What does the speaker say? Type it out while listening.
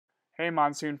Hey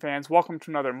Monsoon fans, welcome to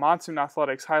another Monsoon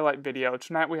Athletics highlight video.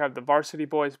 Tonight we have the varsity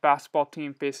boys basketball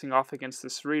team facing off against the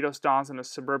Cerritos Dons in a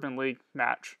Suburban League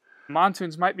match. The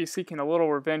Monsoons might be seeking a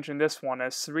little revenge in this one,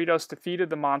 as Cerritos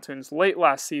defeated the Monsoons late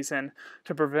last season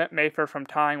to prevent Mayfair from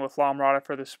tying with La Mirada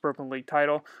for the Suburban League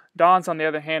title. Dons, on the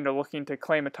other hand, are looking to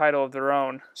claim a title of their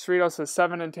own. Cerritos is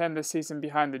 7-10 this season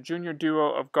behind the junior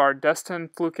duo of guard Destin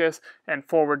Flukas and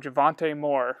forward Javante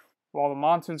Moore, while the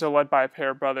Monsoons are led by a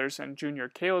pair of brothers and junior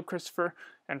Caleb Christopher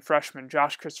and freshman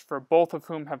Josh Christopher, both of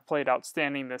whom have played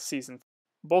outstanding this season.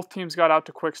 Both teams got out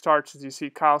to quick starts, as you see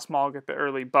Kyle Small get the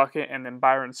early bucket and then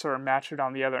Byron Surr match it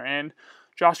on the other end.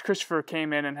 Josh Christopher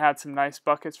came in and had some nice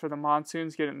buckets for the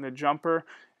Monsoons, getting the jumper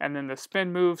and then the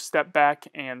spin move, step back,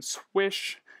 and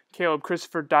swish. Caleb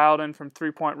Christopher dialed in from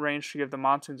three-point range to give the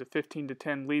Monsoons a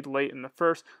 15-10 lead late in the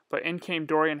first, but in came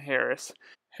Dorian Harris.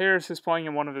 Harris is playing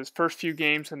in one of his first few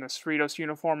games in the Cerritos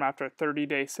uniform after a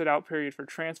 30-day sit-out period for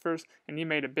transfers, and he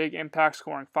made a big impact,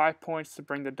 scoring 5 points to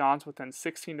bring the Dons within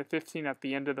 16-15 at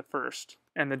the end of the first.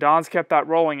 And the Dons kept that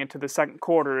rolling into the second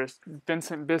quarter as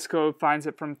Vincent Bisco finds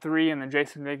it from three, and then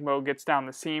Jason Nigmo gets down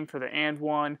the seam for the and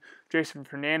one. Jason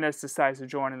Fernandez decides to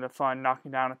join in the fun,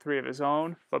 knocking down a three of his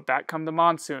own. But back come the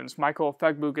Monsoons. Michael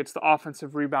Ofegbu gets the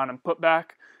offensive rebound and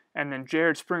putback, and then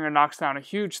Jared Springer knocks down a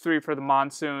huge three for the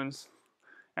Monsoons.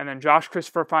 And then Josh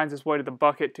Christopher finds his way to the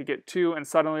bucket to get two, and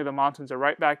suddenly the Monsoons are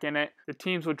right back in it. The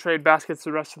teams would trade baskets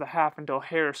the rest of the half until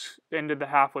Harris ended the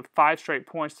half with 5 straight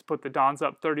points to put the Dons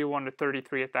up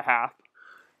 31-33 at the half.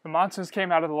 The Monsoons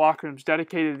came out of the locker rooms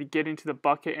dedicated to getting to the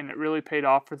bucket, and it really paid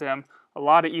off for them. A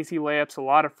lot of easy layups, a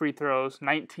lot of free throws,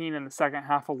 19 in the second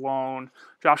half alone.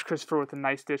 Josh Christopher with a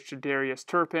nice dish to Darius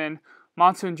Turpin.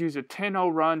 Monsoons used a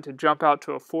 10-0 run to jump out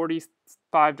to a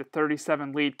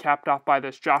 45-37 lead, capped off by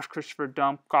this Josh Christopher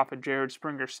dunk off a Jared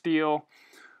Springer steal.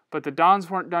 But the Dons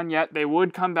weren't done yet. They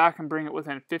would come back and bring it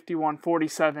within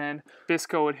 51-47.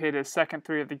 Bisco would hit his second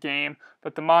three of the game,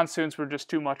 but the Monsoons were just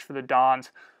too much for the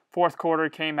Dons. Fourth quarter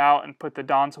came out and put the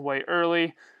Dons away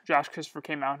early. Josh Christopher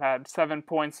came out and had 7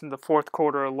 points in the fourth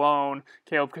quarter alone.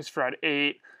 Caleb Christopher had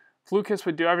 8. Flukas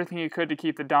would do everything he could to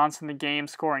keep the Dons in the game,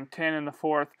 scoring 10 in the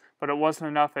fourth, but it wasn't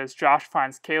enough as Josh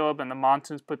finds Caleb and the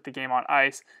Monsoons put the game on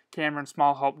ice. Cameron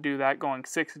Small helped do that, going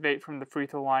 6 of 8 from the free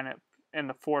throw line in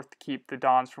the fourth to keep the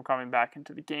Dons from coming back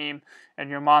into the game. And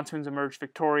your Monsoons emerged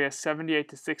victorious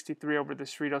 78-63 over the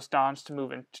Cerritos Dons to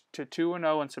move into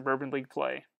 2-0 in Suburban League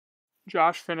play.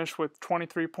 Josh finished with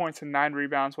 23 points and 9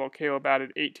 rebounds, while Caleb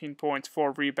added 18 points,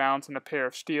 4 rebounds, and a pair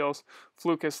of steals.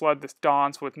 Flukas led the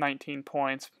Dons with 19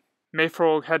 points. Mayfair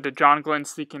will head to John Glenn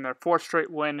seeking their 4th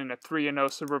straight win and a 3-0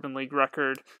 Suburban League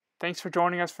record. Thanks for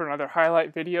joining us for another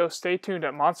highlight video. Stay tuned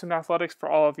at Monsoon Athletics for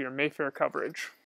all of your Mayfair coverage.